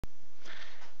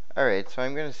Alright, so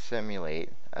I'm going to simulate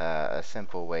a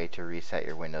simple way to reset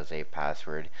your Windows 8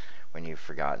 password when you've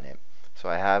forgotten it. So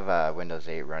I have Windows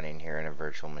 8 running here in a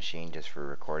virtual machine just for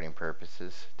recording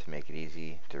purposes to make it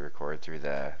easy to record through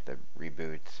the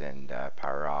reboots and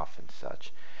power off and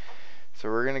such. So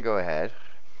we're going to go ahead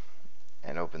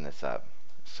and open this up.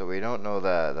 So we don't know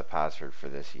the password for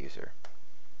this user.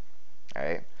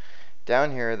 Alright, down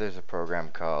here there's a program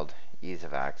called Ease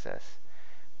of Access.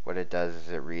 What it does is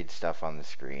it reads stuff on the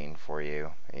screen for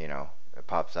you. You know, it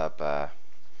pops up a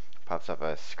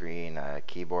screen, a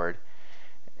keyboard,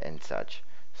 and such.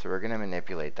 So we're going to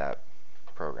manipulate that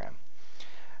program.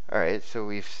 Alright, so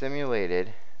we've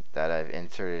simulated that I've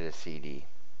inserted a CD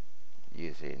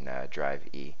using drive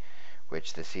E,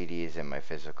 which the CD is in my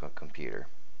physical computer.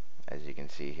 As you can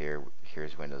see here,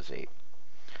 here's Windows 8.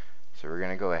 So we're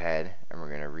going to go ahead and we're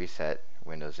going to reset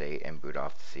Windows 8 and boot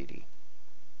off the CD.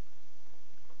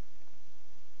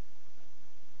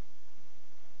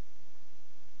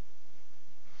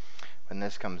 When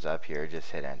this comes up here,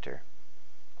 just hit enter.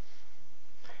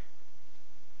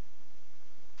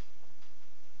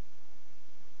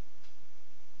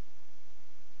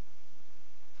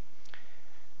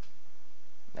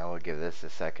 Now we'll give this a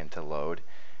second to load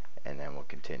and then we'll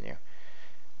continue.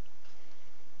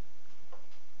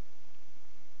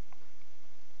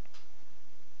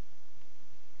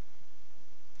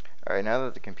 Alright, now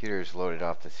that the computer is loaded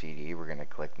off the CD, we're going to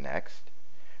click next,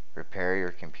 repair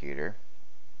your computer,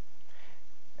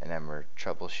 and then we're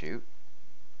troubleshoot,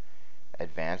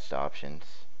 advanced options,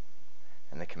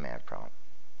 and the command prompt.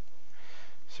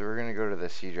 So we're going to go to the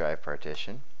C drive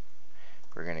partition.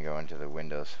 We're going to go into the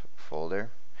Windows folder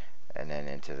and then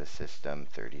into the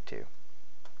System32.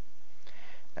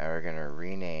 Now we're going to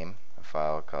rename a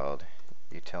file called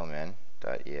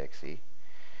utilmin.exe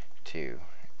to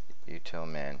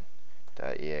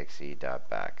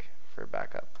utilmin.exe.back for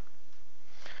backup.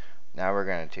 Now we're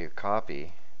going to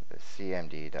copy the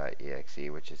cmd.exe,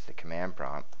 which is the command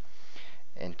prompt,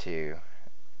 into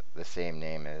the same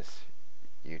name as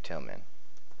utilmin.exe.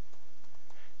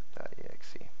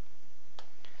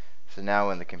 So now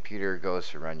when the computer goes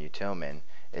to run utilmin,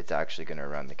 it's actually going to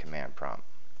run the command prompt.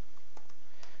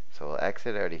 So we'll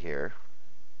exit out of here,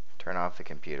 turn off the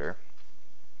computer,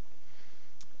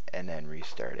 and then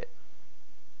restart it.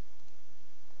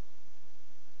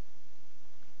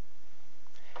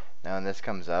 Now when this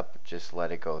comes up, just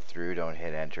let it go through, don't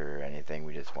hit enter or anything,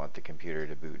 we just want the computer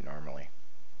to boot normally.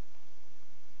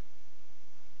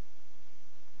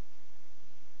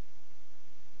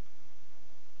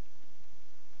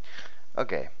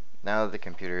 Okay, now that the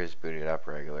computer is booted up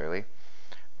regularly,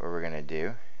 what we're going to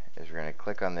do is we're going to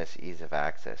click on this Ease of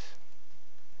Access,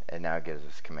 and now it gives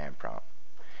us command prompt.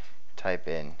 Type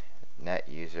in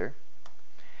netuser,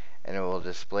 and it will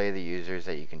display the users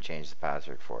that you can change the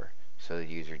password for. So the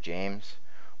user James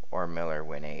or Miller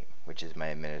Win8, which is my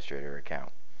administrator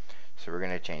account. So we're going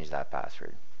to change that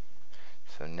password.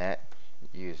 So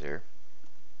netuser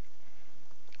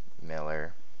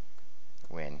Miller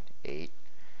Win8,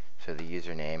 so the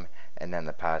username and then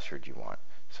the password you want.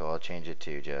 So I'll change it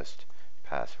to just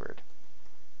password.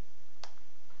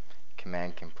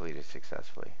 Command completed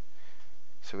successfully.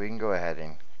 So we can go ahead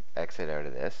and exit out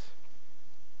of this.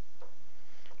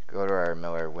 Go to our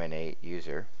Miller Win8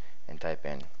 user and type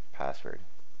in password.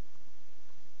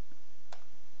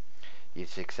 You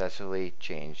successfully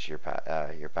changed your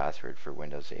password for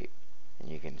Windows 8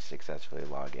 and you can successfully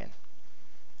log in.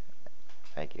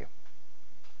 Thank you.